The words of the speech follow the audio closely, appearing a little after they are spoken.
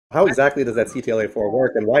How exactly does that CTLA-4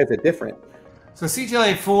 work, and why is it different? So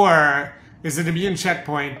CTLA-4 is an immune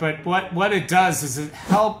checkpoint, but what it does is it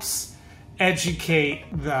helps educate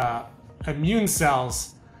the immune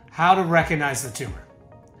cells how to recognize the tumor,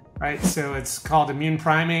 right? So it's called immune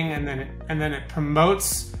priming, and then it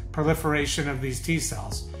promotes proliferation of these T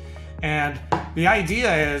cells. And the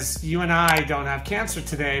idea is you and I don't have cancer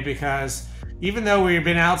today because even though we've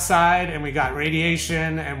been outside and we got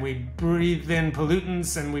radiation and we breathed in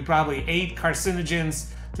pollutants and we probably ate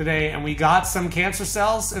carcinogens today and we got some cancer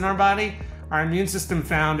cells in our body, our immune system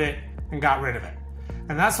found it and got rid of it.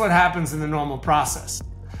 And that's what happens in the normal process.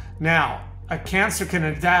 Now, a cancer can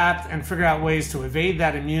adapt and figure out ways to evade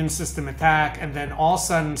that immune system attack, and then all of a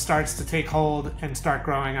sudden starts to take hold and start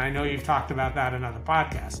growing. I know you've talked about that in other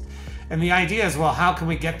podcasts. And the idea is, well, how can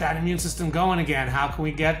we get that immune system going again? How can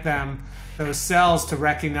we get those cells to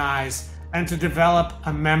recognize and to develop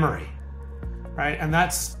a memory, right? And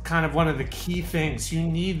that's kind of one of the key things. You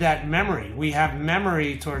need that memory. We have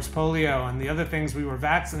memory towards polio and the other things we were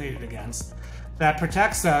vaccinated against that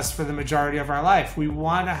protects us for the majority of our life. We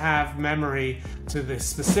want to have memory to the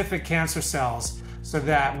specific cancer cells so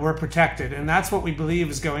that we're protected. And that's what we believe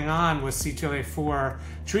is going on with CTLA-4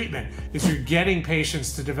 treatment, is you're getting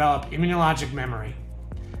patients to develop immunologic memory.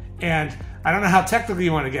 And I don't know how technical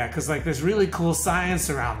you want to get, because there's really cool science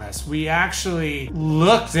around this. We actually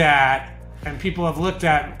looked at, and people have looked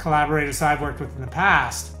at, collaborators I've worked with in the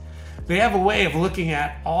past, they have a way of looking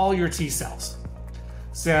at all your T cells.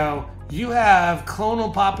 So you have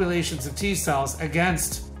clonal populations of T cells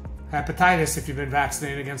against hepatitis. If you've been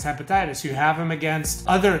vaccinated against hepatitis, you have them against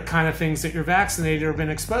other kind of things that you're vaccinated or been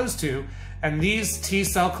exposed to. And these T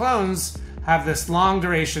cell clones have this long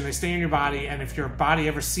duration. They stay in your body, and if your body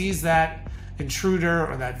ever sees that intruder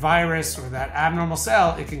or that virus or that abnormal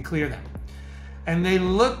cell, it can clear them. And they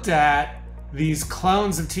looked at these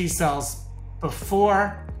clones of T cells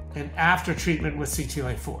before and after treatment with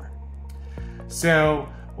CTLA-4. So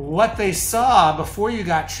what they saw before you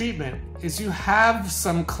got treatment is you have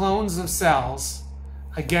some clones of cells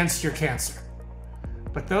against your cancer.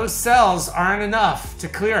 But those cells aren't enough to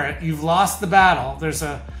clear it. You've lost the battle. There's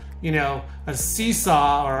a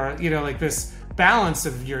seesaw, or this balance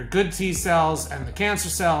of your good T cells and the cancer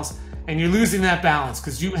cells, and you're losing that balance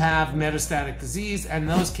because you have metastatic disease and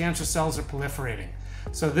those cancer cells are proliferating.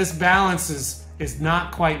 So this balance is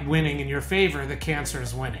not quite winning in your favor. The cancer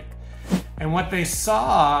is winning. And what they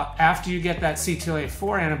saw after you get that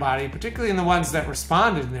CTLA-4 antibody, particularly in the ones that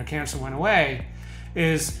responded and their cancer went away,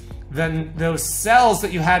 is then those cells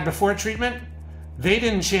that you had before treatment, they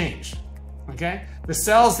didn't change, okay? The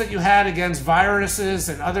cells that you had against viruses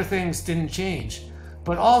and other things didn't change.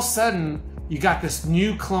 But all of a sudden, you got this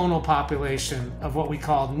new clonal population of what we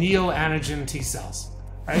call neoantigen T cells,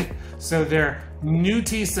 right? So they're new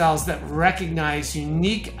T cells that recognize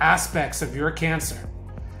unique aspects of your cancer.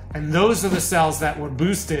 And those are the cells that were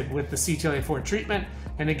boosted with the CTLA-4 treatment,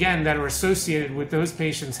 and again, that are associated with those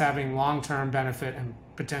patients having long-term benefit and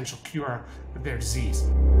potential cure of their disease.